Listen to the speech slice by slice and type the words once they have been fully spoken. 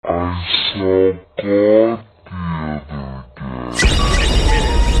Right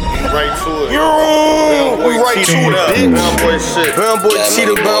to it. We right to it, bitch. Boy shit. Boy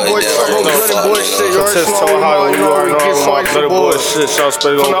Teeta, boy boy shit. You already know how you are. Get some boy shit. Shout out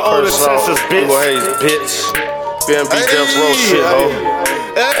from the older Texas, bitch. Haze, bitch. BMB Death Row shit, ho.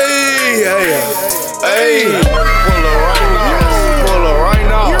 Hey. Pull her right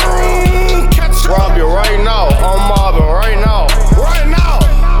now. Rob you right now. I'm mobbing right now.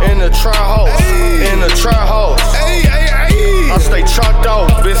 In the trap house. I stay trapped out,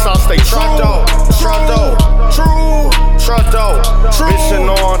 bitch. I stay trapped out. Bitch, you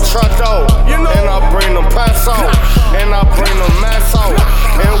know I'm trapped out. And I bring them pass out. And I bring them mass out.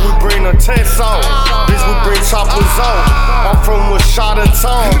 And we bring them tests out. Bitch, we bring choppers out. I'm from Washada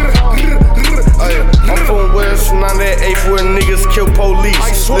Town. I'm from West 98th where niggas kill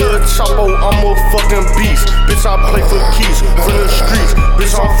police. Lil Chapo, I'm a fucking beast. Bitch, I play for keys. From the streets.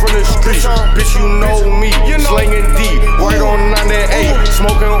 Bitch, I'm from the streets. Bitch, you know me. Slanging D. Right on 98.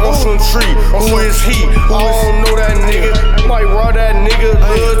 Smoking on some tree. Who is he? I don't know that nigga. Might rob that nigga.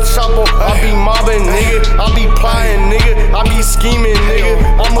 Lil Chapo, I be mobbing, nigga. I be plying, nigga. I be scheming, nigga.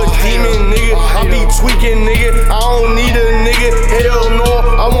 I'm a demon, nigga. I be tweaking, nigga. I don't need a nigga. Hell no,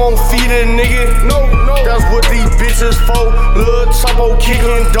 I won't feed a nigga. No, that's what these bitches for. Lil Chapo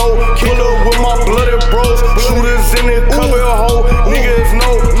kicking dope. Pull up with my blooded bros. Shooters in the cover hole. Niggas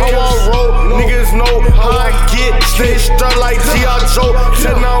know how I roll. Niggas know how I get. Stay strapped like G.I. Joe.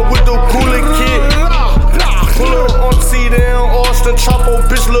 Sitting out with the cooler kid. Pull up on Teeta and Austin. Chapo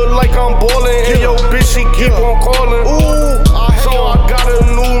bitch look like I'm ballin'. And yo bitch she keep on calling. So I got a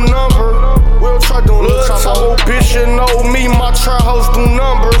new number. We'll try doing Lil Chapo bitch, you know me. My trap house do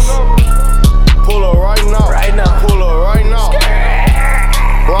numbers. Pull her right now. Pull her right now.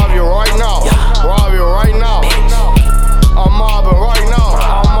 Rob you right now. Rob you right now. I'm mobbing right now.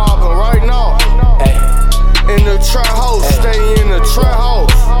 In the trap house, stay in the trap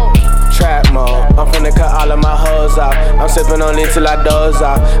house. Trap mode, I'm finna cut all of my hoes off. I'm sippin' on it till I doze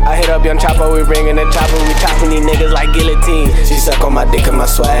off. I hit up Young Chopper, we bringin' the chopper. We choppin' these niggas like guillotine. She suck on my dick and my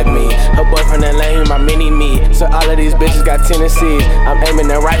swag me. Her boyfriend in lane, my mini-me. So all of these bitches got tendencies. I'm aiming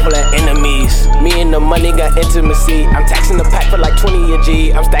the rifle at enemies. Me and the money got intimacy. I'm taxing the pack for like 20 a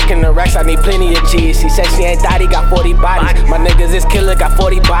G. I'm stacking the racks, I need plenty of G's. She said she ain't daddy, got 40 bodies. My niggas is killer, got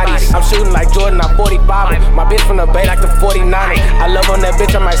 40 bodies. I'm shooting like Jordan, I'm 45. My bitch from the Bay like the 49ers. I love on that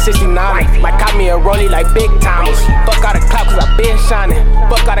bitch, I'm like 69. Might cop me a rollie like big timers. Fuck all the clout cause I been shining.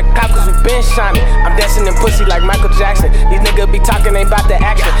 Fuck all the clout cause we been shining. I'm dancing in pussy like Michael Jackson. These niggas be talking, ain't bout the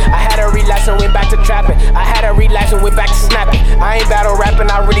action. I had a relapse and went back to trapping. I had a relapse and went back to snapping. I ain't battle rapping,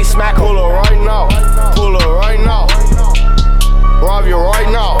 I really smack 'em. Pull her right now. Pull her right now. Rob you right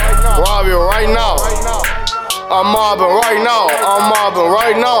now. Rob you right now. I'm mobbing right now. I'm mobbing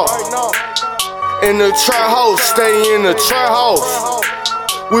right now. In the trap house, stay in the trap house.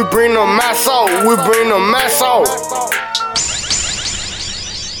 We bring the mass out.